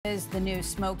Is the new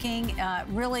smoking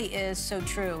really is so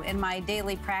true. In my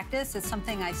daily practice, it's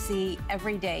something I see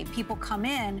every day. People come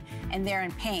in and they're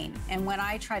in pain. And when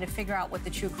I try to figure out what the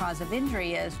true cause of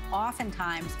injury is,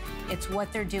 oftentimes it's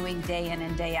what they're doing day in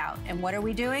and day out. And what are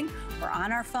we doing? We're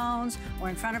on our phones, we're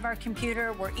in front of our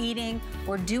computer, we're eating,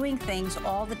 we're doing things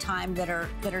all the time that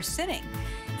are sitting.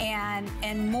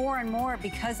 And more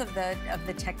because of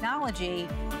the technology,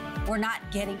 we're not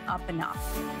getting up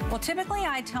enough. Well, typically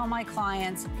I tell my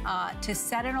clients to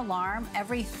set an alarm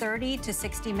every 30 to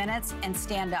 60 minutes and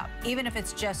stand up, even if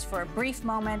it's just for a brief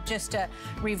moment, just to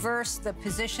reverse the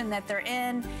position that they're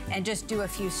in and just do a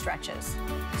few stretches.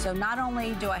 So not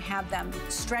only do I have them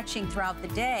stretching throughout the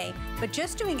day, but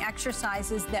just doing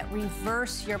exercises that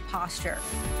reverse your posture.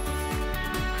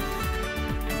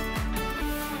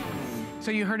 So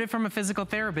you heard it from a physical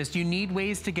therapist. You need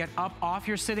ways to get up off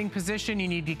your sitting position. You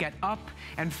need to get up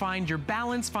and find your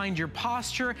balance, find your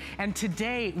posture. And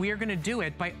today we are gonna do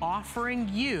it by offering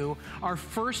you our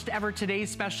first ever Today's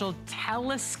Special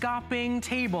telescoping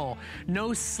table.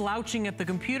 No slouching at the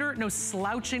computer, no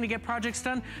slouching to get projects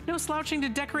done, no slouching to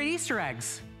decorate Easter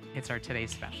eggs. It's our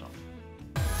Today's Special.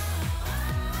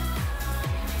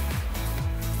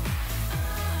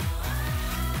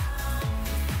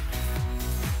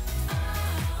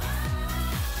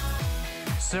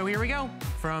 So here we go,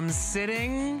 from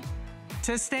sitting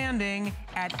to standing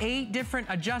at 8 different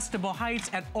adjustable heights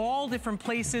at all different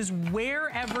places,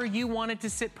 wherever you want it to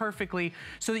sit perfectly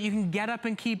so that you can get up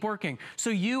and keep working. So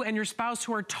you and your spouse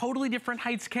who are totally different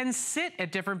heights can sit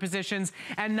at different positions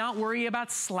and not worry about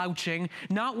slouching,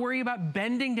 not worry about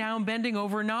bending down, bending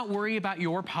over, not worry about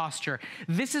your posture.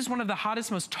 This is one of the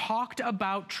hottest, most talked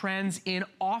about trends in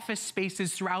office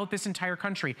spaces throughout this entire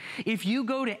country. If you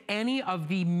go to any of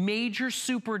the major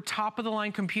super top of the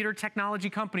line computer technology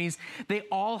companies, they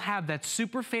all have that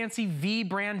super fancy V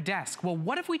brand desk. Well,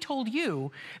 what if we told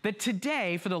you that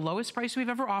today, for the lowest price we've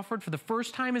ever offered, for the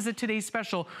first time as a Today's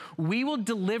Special, we will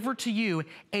deliver to you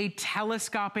a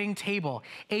telescoping table,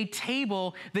 a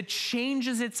table that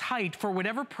changes its height for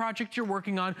whatever project you're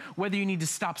working on, whether you need to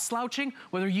stop slouching,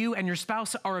 whether you and your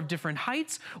spouse are of different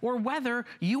heights, or whether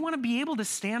you want to be able to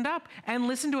stand up and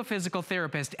listen to a physical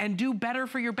therapist and do better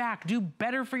for your back, do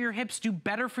better for your hips, do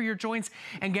better for your joints,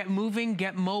 and get moving,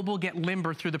 get mobile, get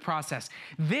limber through the process.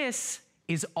 This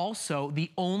is also the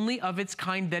only of its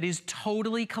kind that is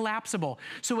totally collapsible.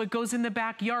 So it goes in the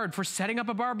backyard for setting up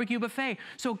a barbecue buffet.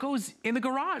 So it goes in the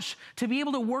garage to be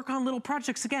able to work on little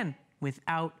projects again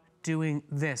without doing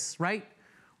this, right?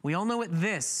 We all know what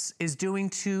this is doing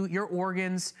to your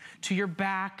organs, to your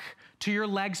back, to your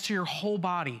legs, to your whole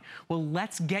body. Well,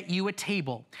 let's get you a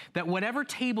table that whatever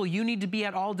table you need to be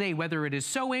at all day, whether it is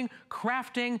sewing,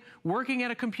 crafting, working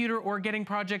at a computer, or getting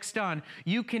projects done,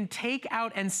 you can take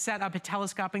out and set up a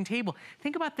telescoping table.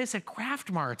 Think about this at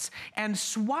craft marts and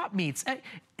swap meets.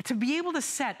 To be able to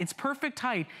set its perfect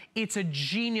height, it's a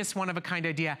genius, one-of-a-kind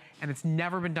idea, and it's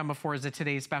never been done before as a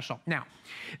Today's Special. Now,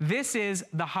 this is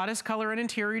the hottest color in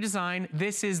interior design.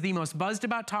 This is the most buzzed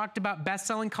about, talked about,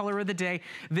 best-selling color of the day.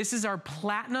 This is our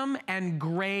platinum and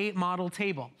gray model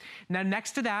table. Now,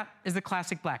 next to that is the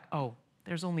classic black. Oh,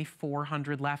 there's only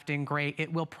 400 left in gray.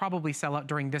 It will probably sell out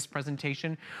during this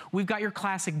presentation. We've got your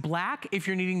classic black if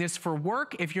you're needing this for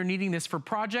work, if you're needing this for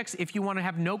projects, if you want to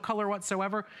have no color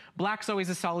whatsoever, black's always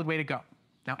a solid way to go.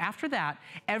 Now after that,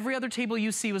 every other table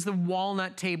you see was the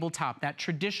walnut tabletop, that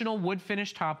traditional wood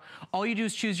finish top. All you do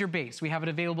is choose your base. We have it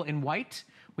available in white.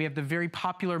 We have the very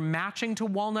popular matching to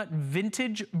walnut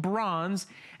vintage bronze,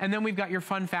 and then we've got your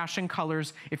fun fashion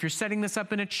colors. If you're setting this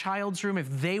up in a child's room, if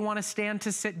they want to stand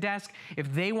to sit desk,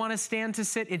 if they want to stand to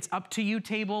sit, it's up to you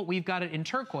table. We've got it in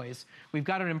turquoise, we've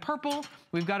got it in purple,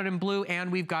 we've got it in blue, and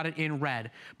we've got it in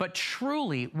red. But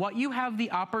truly, what you have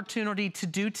the opportunity to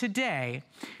do today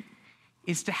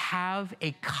is to have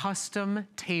a custom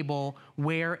table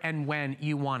where and when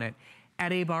you want it.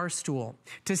 At a bar stool,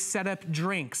 to set up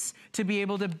drinks, to be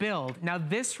able to build. Now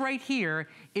this right here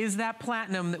is that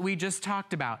platinum that we just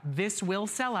talked about. This will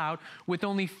sell out with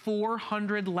only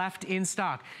 400 left in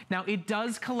stock. Now it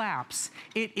does collapse.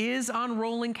 It is on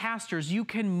rolling casters. You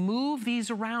can move these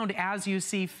around as you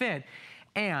see fit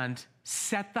and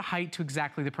set the height to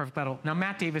exactly the perfect level. Now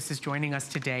Matt Davis is joining us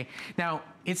today. Now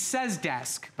it says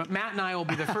desk, but Matt and I will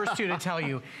be the first two to tell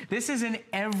you, this is an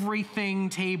everything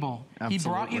table. Absolutely. He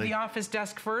brought you the office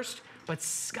desk first, but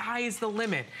sky is the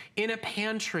limit. In a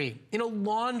pantry, in a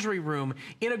laundry room,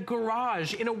 in a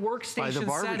garage, in a workstation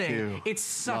setting. It's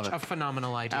such a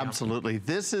phenomenal idea. Absolutely.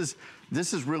 This is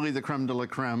really the creme de la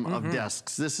creme of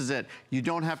desks. This is it. You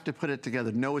don't have to put it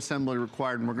together. No assembly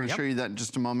required, and we're going to show you that in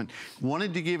just a moment.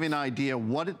 Wanted to give you an idea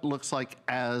what it looks like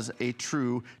as a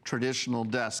true traditional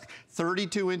desk.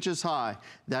 32 inches high.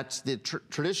 That's the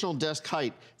traditional desk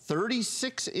height.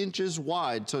 36 inches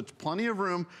wide, so it's plenty of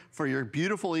room for your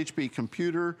beautiful HP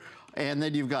computer. And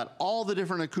then you've got all the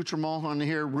different accoutrements on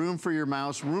here, room for your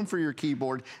mouse, room for your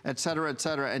keyboard, et cetera, et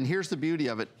cetera. And here's the beauty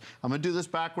of it. I'm gonna do this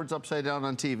backwards, upside down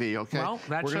on TV, okay? Well,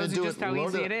 that shows you just how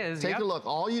easy it is. Take a look.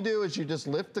 All you do is you just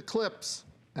lift the clips,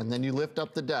 and then you lift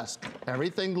up the desk.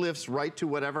 Everything lifts right to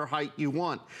whatever height you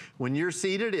want. When you're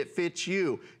seated, it fits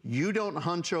you. You don't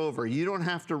hunch over. You don't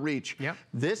have to reach.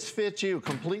 This fits you,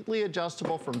 completely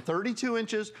adjustable from 32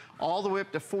 inches all the way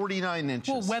up to 49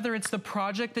 inches. Well, whether it's the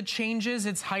project that changes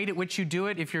its height at which you do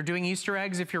it, if you're doing Easter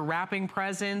eggs, if you're wrapping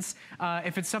presents,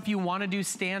 if it's stuff you want to do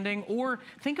standing, or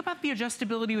think about the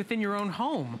adjustability within your own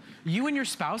home. You and your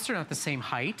spouse are not the same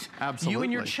height. Absolutely. You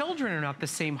and your children are not the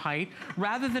same height.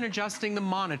 Rather than adjusting the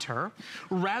monitor,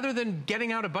 rather than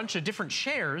getting out a bunch of different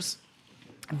chairs,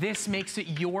 this makes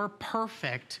it your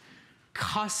perfect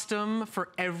custom for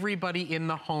everybody in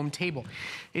the home table.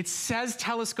 It says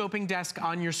telescoping desk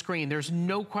on your screen. There's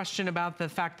no question about the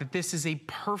fact that this is a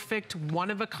perfect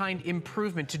one-of-a-kind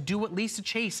improvement to do what Lisa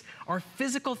Chase, our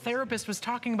physical therapist, was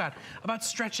talking about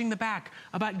stretching the back,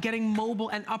 about getting mobile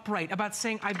and upright, about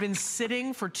saying, I've been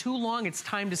sitting for too long, it's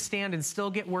time to stand and still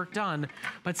get work done.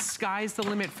 But sky's the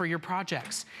limit for your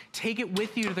projects. Take it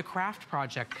with you to the craft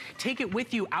project. Take it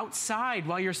with you outside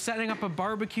while you're setting up a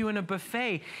barbecue and a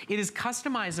buffet. It is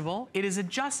customizable, it is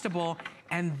adjustable,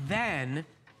 and then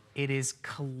it is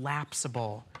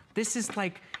collapsible. This is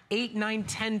like 8, 9,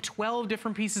 10, 12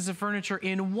 different pieces of furniture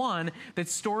in one that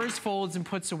stores, folds, and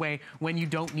puts away when you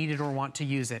don't need it or want to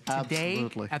use it. Today,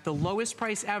 at the lowest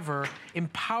price ever,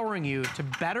 empowering you to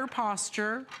better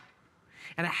posture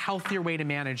and a healthier way to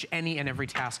manage any and every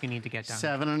task you need to get done.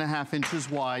 7.5 inches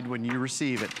wide when you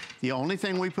receive it. The only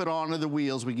thing we put on are the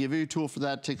wheels. We give you a tool for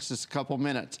that. It takes us a couple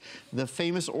minutes. The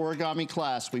famous origami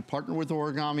class. We partner with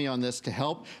Origami on this to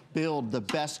help build the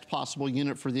best possible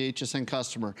unit for the HSN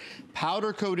customer.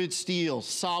 Powder-coated steel,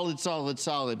 solid, solid,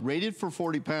 solid. Rated for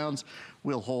 40 pounds.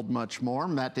 Will hold much more.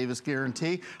 Matt Davis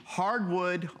guarantee.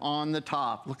 Hardwood on the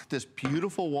top. Look at this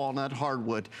beautiful walnut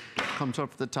hardwood. Comes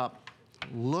up at the top.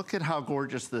 Look at how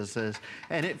gorgeous this is.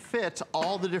 And it fits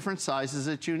all the different sizes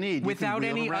that you need. Without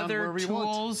any other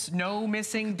tools, no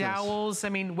missing dowels. I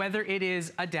mean, whether it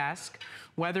is a desk,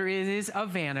 whether it is a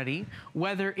vanity,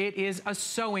 whether it is a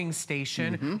sewing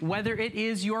station, whether it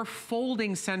is your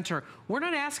folding center, we're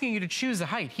not asking you to choose a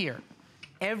height here.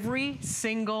 Every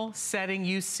single setting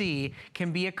you see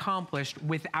can be accomplished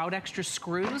without extra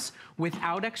screws,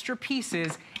 without extra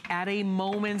pieces, at a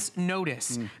moment's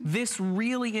notice. This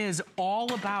really is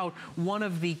all about one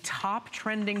of the top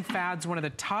trending fads, one of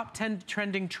the top 10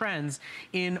 trending trends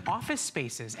in office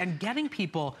spaces, and getting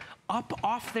people up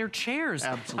off their chairs.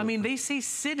 Absolutely. I mean, they say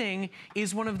sitting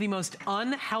is one of the most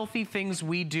unhealthy things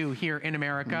we do here in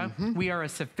America. We are a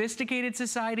sophisticated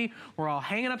society. We're all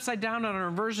hanging upside down on our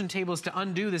inversion tables to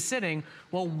undo the sitting.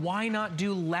 Well, why not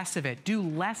do less of it? Do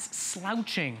less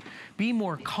slouching. Be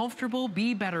more comfortable,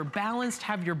 be better balanced,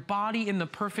 have your body in the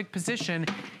perfect position.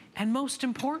 And most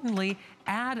importantly,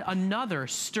 add another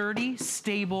sturdy,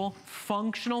 stable,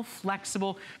 functional,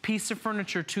 flexible piece of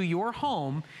furniture to your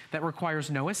home that requires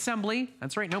no assembly.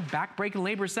 That's right, no back-breaking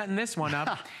labor setting this one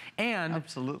up. And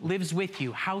lives with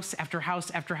you, house after house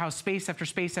after house, space after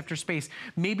space after space.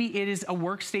 Maybe it is a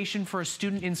workstation for a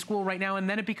student in school right now, and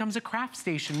then it becomes a craft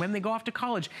station when they go off to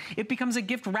college. It becomes a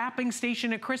gift wrapping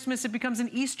station at Christmas. It becomes an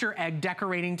Easter egg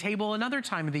decorating table another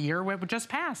time of the year where it just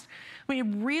passed. I mean,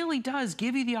 it really does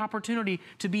give you the opportunity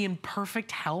to be in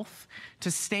perfect health, to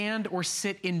stand or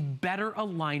sit in better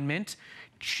alignment,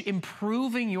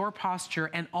 improving your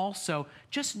posture, and also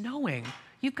just knowing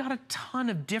you've got a ton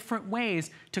of different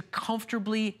ways to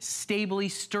comfortably, stably,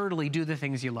 sturdily do the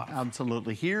things you love.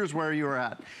 Absolutely. Here's where you're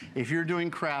at. If you're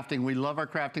doing crafting, we love our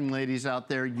crafting ladies out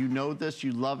there. You know this,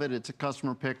 you love it. It's a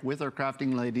customer pick with our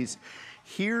crafting ladies.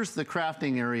 Here's the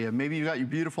crafting area. Maybe you've got your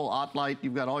beautiful OttLite,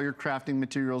 you've got all your crafting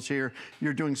materials here,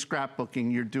 you're doing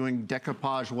scrapbooking, you're doing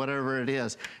decoupage, whatever it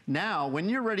is. Now, when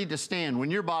you're ready to stand, when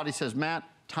your body says, Matt,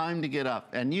 time to get up,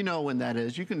 and you know when that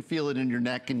is. You can feel it in your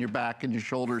neck and your back and your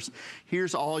shoulders.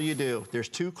 Here's all you do. There's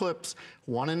 2 clips,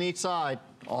 one on each side.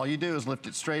 All you do is lift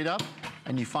it straight up,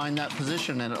 and you find that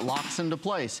position and it locks into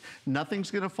place.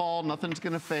 Nothing's gonna fall, nothing's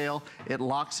gonna fail. It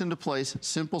locks into place,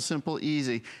 simple, simple,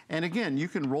 easy. And again, you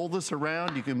can roll this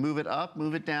around, you can move it up,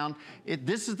 move it down.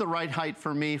 This is the right height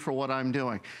for me for what I'm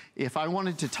doing. If I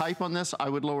wanted to type on this, I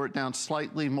would lower it down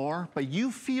slightly more, but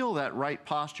you feel that right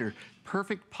posture.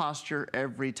 Perfect posture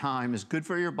every time is good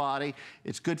for your body,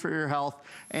 it's good for your health,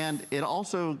 and it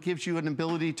also gives you an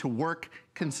ability to work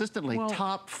consistently. Well,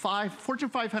 top 5 Fortune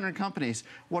 500 companies,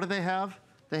 what do they have?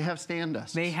 They have stand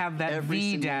desks. They have that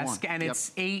V-desk, and it's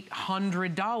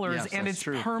 $800, yes, and it's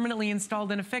true. permanently installed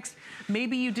and affixed.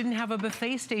 Maybe you didn't have a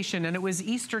buffet station, and it was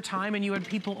Easter time, and you had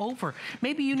people over.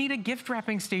 Maybe you need a gift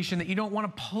wrapping station that you don't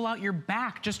want to pull out your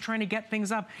back just trying to get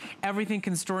things up. Everything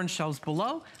can store in shelves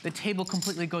below. The table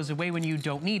completely goes away when you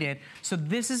don't need it. So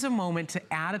this is a moment to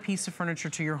add a piece of furniture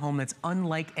to your home that's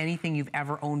unlike anything you've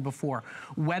ever owned before.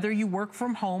 Whether you work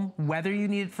from home, whether you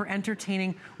need it for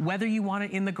entertaining, whether you want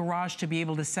it in the garage to be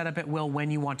able to set up at will when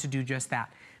you want to do just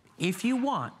that. If you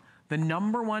want the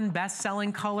 #1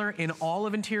 best-selling color in all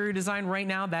of interior design right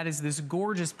now, that is this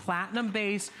gorgeous platinum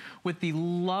base with the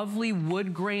lovely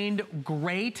wood-grained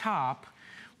gray top.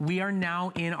 We are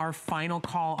now in our final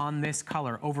call on this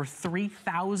color. Over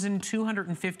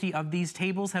 3,250 of these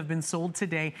tables have been sold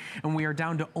today, and we are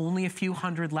down to only a few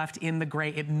hundred left in the gray.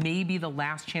 It may be the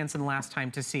last chance and last time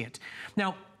to see it.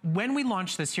 Now, when we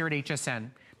launched this here at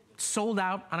HSN, sold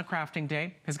out on a crafting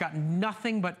day, has gotten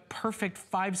nothing but perfect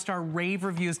 5-star rave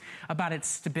reviews about its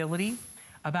stability,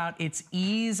 about its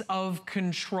ease of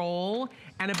control,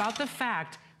 and about the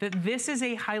fact that this is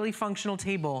a highly functional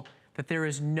table that there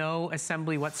is no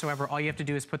assembly whatsoever. All you have to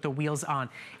do is put the wheels on.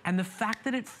 And the fact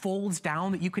that it folds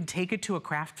down, that you could take it to a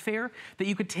craft fair, that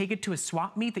you could take it to a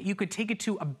swap meet, that you could take it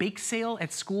to a bake sale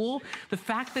at school, the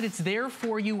fact that it's there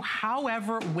for you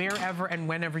however, wherever, and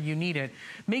whenever you need it,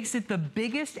 makes it the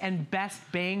biggest and best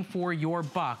bang for your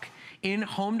buck in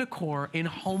home decor, in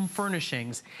home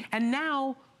furnishings. And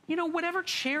now, you know, whatever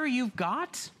chair you've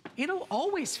got, it'll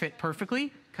always fit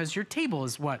perfectly, because your table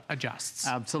is what adjusts.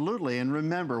 Absolutely, and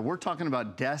remember, we're talking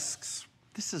about desks.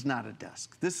 This is not a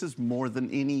desk. This is more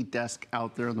than any desk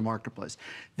out there in the marketplace.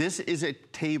 This is a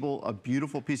table, a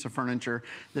beautiful piece of furniture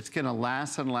that's gonna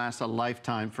last and last a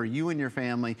lifetime for you and your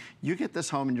family. You get this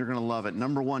home and you're gonna love it.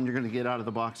 #1, you're gonna get out of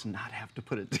the box and not have to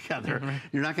put it together.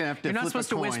 You're not gonna have to flip a coin. You're not supposed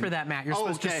to whisper that, Matt. You're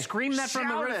supposed to scream that from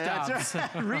the rooftops.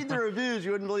 That's right. Read the reviews,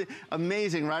 you wouldn't believe.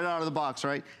 Amazing, right out of the box,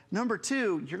 right?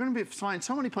 #2, you're gonna find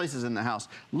so many places in the house.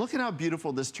 Look at how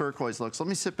beautiful this turquoise looks. Let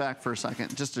me sit back for a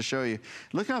second just to show you.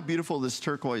 Look how beautiful this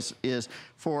turquoise is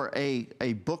for a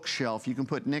bookshelf. You can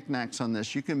put knickknacks on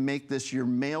this. You can make this your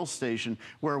mail station,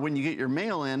 where when you get your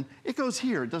mail in, it goes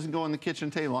here. It doesn't go on the kitchen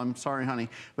table. I'm sorry, honey,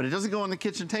 but it doesn't go on the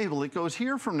kitchen table. It goes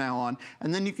here from now on,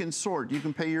 and then you can sort. You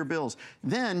can pay your bills.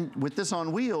 Then, with this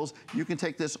on wheels, you can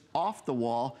take this off the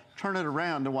wall, turn it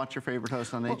around to watch your favorite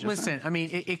host on HSN. Listen, I mean,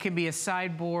 it could be a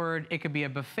sideboard, it could be a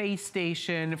buffet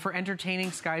station. For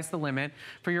entertaining, sky's the limit.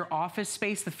 For your office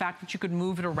space, the fact that you could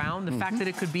move it around, the fact that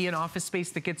it could be an office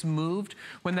space that gets moved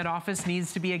when that office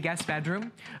needs to be a guest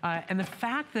bedroom, and the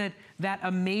fact that that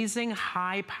amazing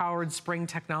high-powered spring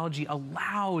technology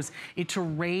allows it to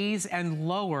raise and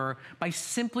lower by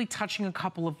simply touching a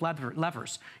couple of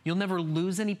levers. You'll never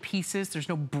lose any pieces. There's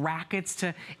no brackets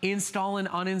to install and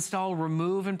uninstall,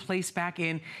 remove and place back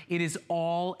in. It is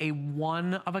all a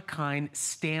one-of-a-kind,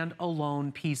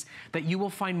 stand-alone piece that you will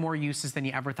find more uses than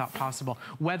you ever thought possible.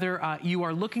 Whether you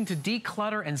are looking to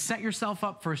declutter and set yourself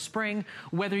up for spring,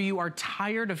 whether you are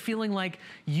tired of feeling like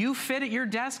you fit at your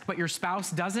desk but your spouse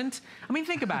doesn't. I mean,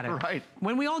 think about it. Right.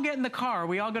 When we all get in the car,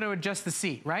 we all got to adjust the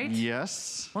seat, right?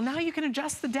 Yes. Well, now you can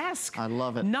adjust the desk. I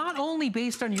love it. Not only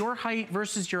based on your height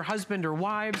versus your husband or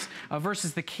wives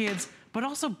versus the kids, but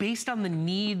also based on the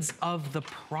needs of the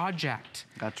project.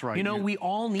 That's right. You know, we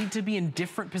all need to be in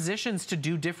different positions to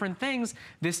do different things.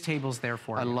 This table's there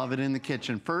for you. I love it in the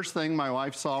kitchen. First thing my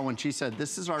wife saw when she said,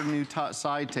 this is our new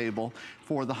side table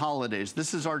for the holidays.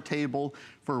 This is our table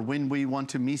for when we want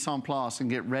to mise en place and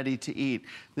get ready to eat.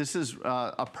 This is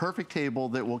a perfect table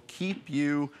that will keep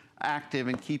you active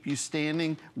and keep you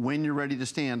standing when you're ready to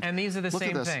stand. And these are the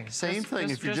same thing. Same thing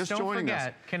if you're just joining us.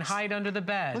 Don't forget, can hide under the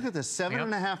bed. Look at this,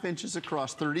 7.5 inches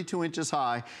across, 32 inches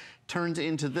high, turns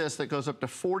into this that goes up to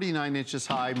 49 inches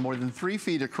high, more than 3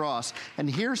 feet across. And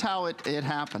here's how it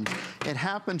happens. It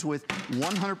happens with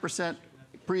 100%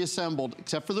 pre-assembled,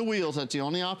 except for the wheels. That's the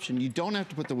only option. You don't have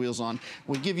to put the wheels on.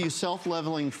 We give you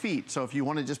self-leveling feet. So if you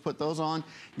want to just put those on,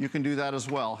 you can do that as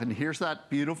well. And here's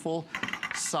that beautiful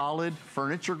solid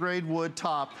furniture grade wood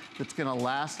top that's gonna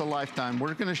last a lifetime.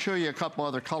 We're gonna show you a couple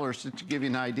other colors to give you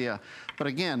an idea. But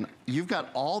again, you've got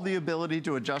all the ability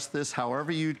to adjust this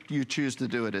however you choose to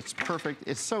do it. It's perfect,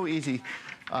 it's so easy.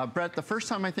 Brett, the first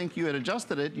time I think you had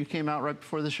adjusted it, you came out right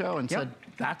before the show and said,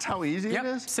 that's how easy it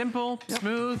is? Simple,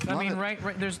 smooth. I mean, right,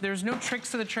 there's no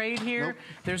tricks to the trade here. Nope.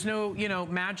 There's no,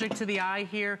 magic to the eye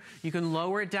here. You can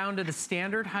lower it down to the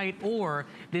standard height, or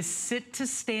this sit to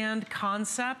stand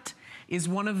concept is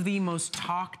one of the most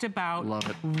talked about,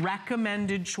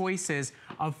 recommended choices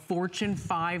of Fortune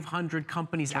 500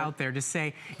 companies out there to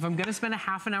say, if I'm gonna spend a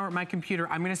half an hour at my computer,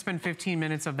 I'm gonna spend 15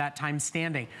 minutes of that time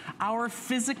standing. Our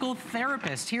physical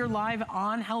therapist here live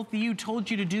on HealthU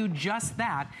told you to do just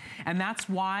that, and that's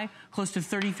why close to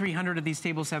 3,300 of these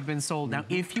tables have been sold. Now,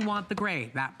 if you want the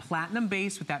gray, that platinum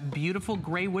base with that beautiful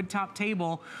gray wood top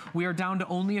table, we are down to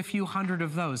only a few hundred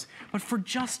of those. But for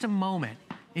just a moment,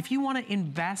 if you want to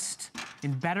invest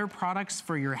in better products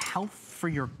for your health, for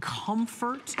your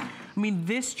comfort, I mean,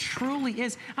 this truly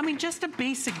is, just a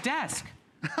basic desk.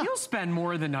 You'll spend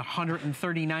more than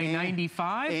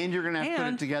 $139.95. And you're gonna have to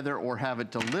put it together or have it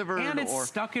delivered. And it's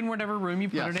stuck in whatever room you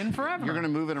put it in forever. You're gonna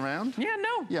move it around? Yeah,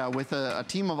 no. Yeah, with a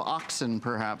team of oxen,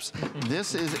 perhaps.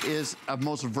 This is a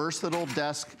most versatile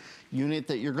desk unit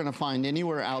that you're gonna find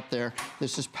anywhere out there.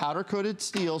 This is powder coated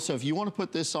steel, so if you wanna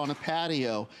put this on a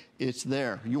patio, it's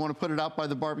there. You wanna put it out by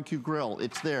the barbecue grill,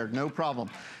 it's there, no problem.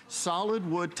 Solid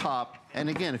wood top, and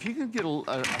again, if you can get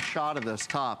a shot of this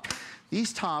top,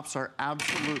 these tops are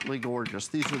absolutely gorgeous.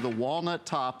 These are the walnut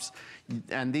tops,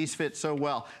 and these fit so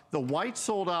well. The white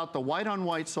sold out, the white on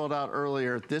white sold out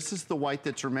earlier. This is the white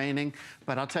that's remaining,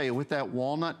 but I'll tell you, with that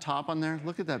walnut top on there,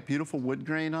 look at that beautiful wood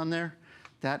grain on there.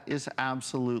 That is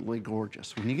absolutely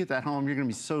gorgeous. When you get that home, you're gonna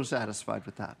be so satisfied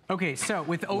with that. Okay, so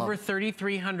with over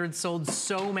 3,300 sold,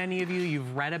 so many of you,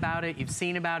 you've read about it, you've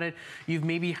seen about it, you've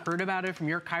maybe heard about it from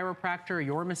your chiropractor, or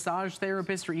your massage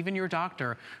therapist, or even your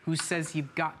doctor, who says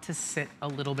you've got to sit a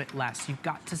little bit less. You've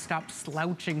got to stop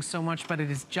slouching so much, but it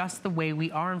is just the way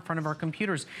we are in front of our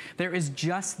computers. There is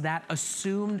just that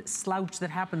assumed slouch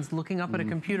that happens looking up at a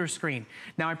computer screen.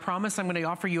 Now, I promise I'm gonna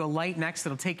offer you a light next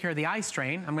that'll take care of the eye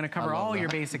strain. I'm gonna cover all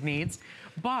your basic needs,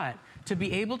 but to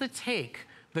be able to take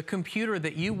the computer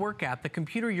that you work at, the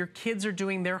computer your kids are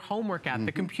doing their homework at,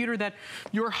 the computer that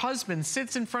your husband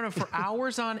sits in front of for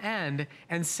hours on end,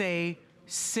 and say,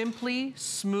 simply,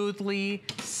 smoothly,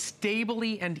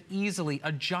 stably, and easily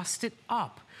adjust it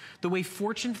up the way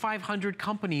Fortune 500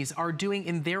 companies are doing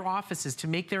in their offices to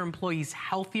make their employees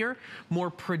healthier, more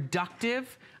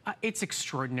productive. It's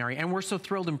extraordinary, and we're so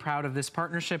thrilled and proud of this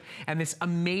partnership and this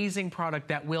amazing product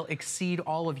that will exceed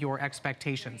all of your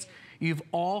expectations. You've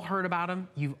all heard about them,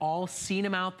 you've all seen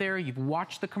them out there, you've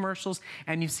watched the commercials,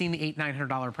 and you've seen the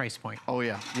 $800-900 price point. Oh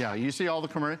yeah, yeah, you see all the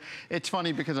commercials. It's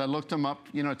funny because I looked them up.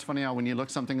 It's funny how when you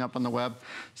look something up on the web,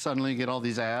 suddenly you get all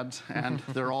these ads, and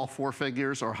they're all 4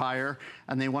 figures or higher,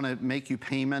 and they want to make you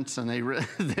payments, and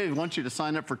they want you to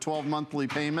sign up for 12 monthly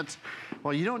payments.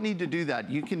 Well, you don't need to do that.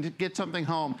 You can get something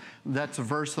home that's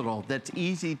versatile, that's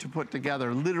easy to put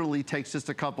together, literally takes just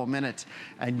a couple minutes,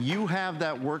 and you have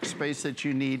that workspace that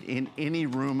you need in any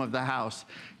room of the house.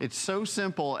 It's so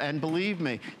simple, and believe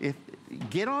me,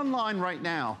 get online right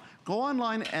now. Go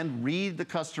online and read the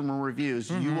customer reviews.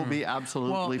 You will be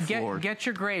absolutely floored. Get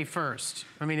your gray first.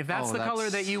 I mean, if that's the color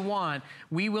that you want,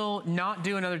 we will not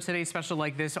do another Today Special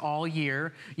like this all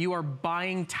year. You are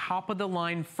buying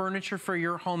top-of-the-line furniture for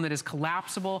your home that is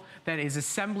collapsible, that is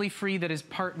assembly-free, that is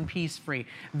part and piece-free.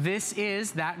 This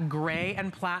is that gray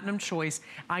and platinum choice.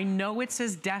 I know it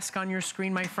says desk on your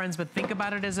screen, my friends, but think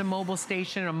about it as a mobile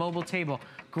station, a mobile table.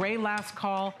 Gray last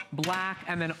call, black,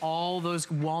 and then all those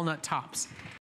walnut tops.